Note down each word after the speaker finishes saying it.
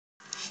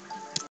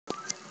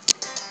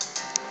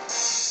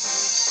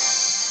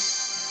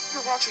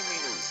watching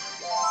Me News.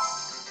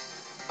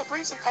 A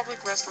brazen public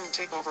restroom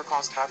takeover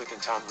caused havoc in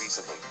town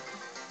recently.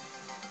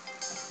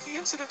 The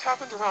incident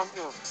happened around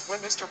noon,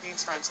 when Mr.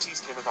 Bean's friends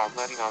teased him about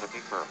letting out a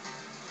big burp.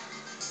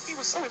 He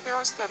was so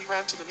embarrassed that he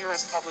ran to the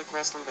nearest public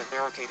restroom and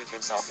barricaded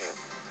himself in.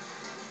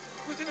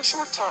 Within a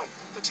short time,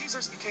 the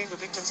teasers became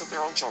the victims of their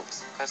own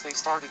jokes, as they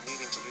started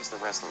needing to use the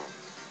restroom.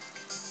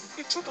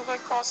 It took a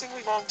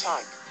leg-crossingly long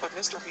time, but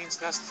Mr. Bean's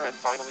best friend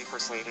finally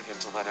persuaded him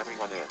to let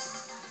everyone in.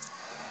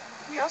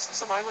 We asked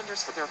some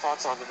Islanders for their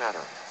thoughts on the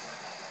matter.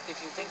 If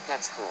you think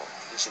that's cool,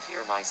 you should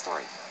hear my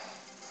story.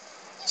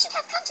 You should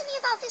have come to me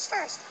about this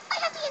first. I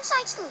have the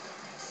inside scoop.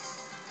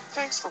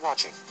 Thanks for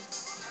watching.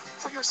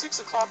 For your 6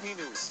 o'clock Me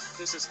News,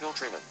 this is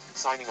Trinen,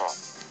 signing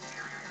off.